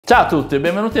Ciao a tutti e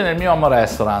benvenuti nel mio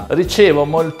homerestaurant. Ricevo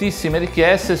moltissime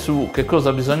richieste su che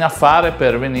cosa bisogna fare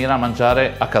per venire a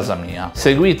mangiare a casa mia.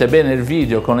 Seguite bene il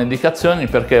video con le indicazioni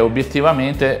perché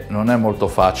obiettivamente non è molto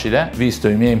facile, visto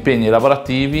i miei impegni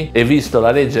lavorativi e visto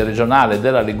la legge regionale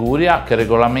della Liguria che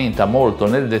regolamenta molto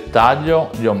nel dettaglio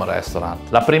gli homerestaurant.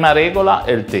 La prima regola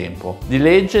è il tempo. Di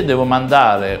legge devo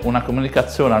mandare una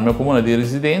comunicazione al mio comune di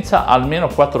residenza almeno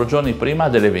 4 giorni prima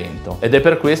dell'evento ed è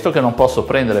per questo che non posso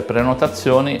prendere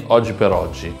prenotazioni oggi per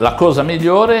oggi. La cosa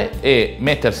migliore è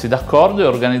mettersi d'accordo e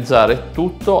organizzare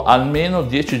tutto almeno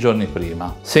 10 giorni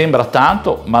prima. Sembra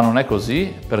tanto, ma non è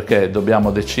così, perché dobbiamo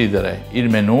decidere il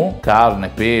menù, carne,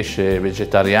 pesce,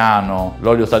 vegetariano,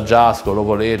 l'olio taggiasco, lo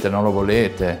volete, non lo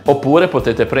volete, oppure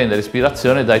potete prendere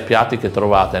ispirazione dai piatti che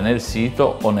trovate nel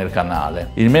sito o nel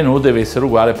canale. Il menù deve essere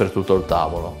uguale per tutto il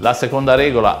tavolo. La seconda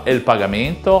regola è il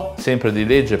pagamento, sempre di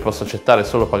legge posso accettare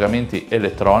solo pagamenti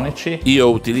elettronici.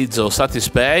 Io utilizzo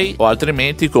Satispay o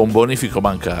altrimenti con bonifico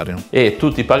bancario e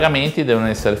tutti i pagamenti devono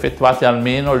essere effettuati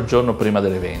almeno il giorno prima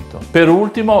dell'evento. Per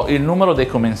ultimo il numero dei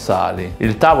commensali.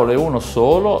 Il tavolo è uno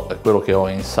solo, è quello che ho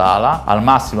in sala, al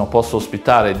massimo posso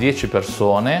ospitare 10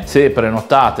 persone. Se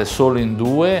prenotate solo in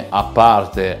 2, a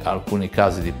parte alcuni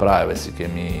casi di privacy che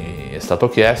mi è stato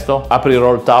chiesto,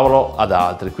 aprirò il tavolo ad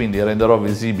altri, quindi renderò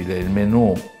visibile il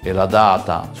menù e la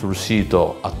data sul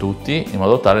sito a tutti in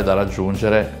modo tale da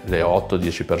raggiungere le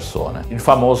 8-10 persone. Il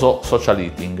famoso social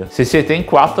eating. Se siete in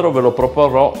 4 ve lo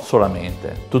proporrò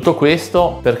solamente. Tutto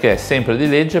questo perché sempre di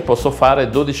legge posso fare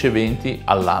 12 eventi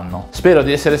all'anno. Spero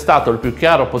di essere stato il più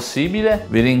chiaro possibile,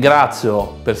 vi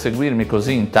ringrazio per seguirmi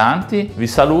così in tanti, vi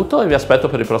saluto e vi aspetto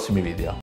per i prossimi video.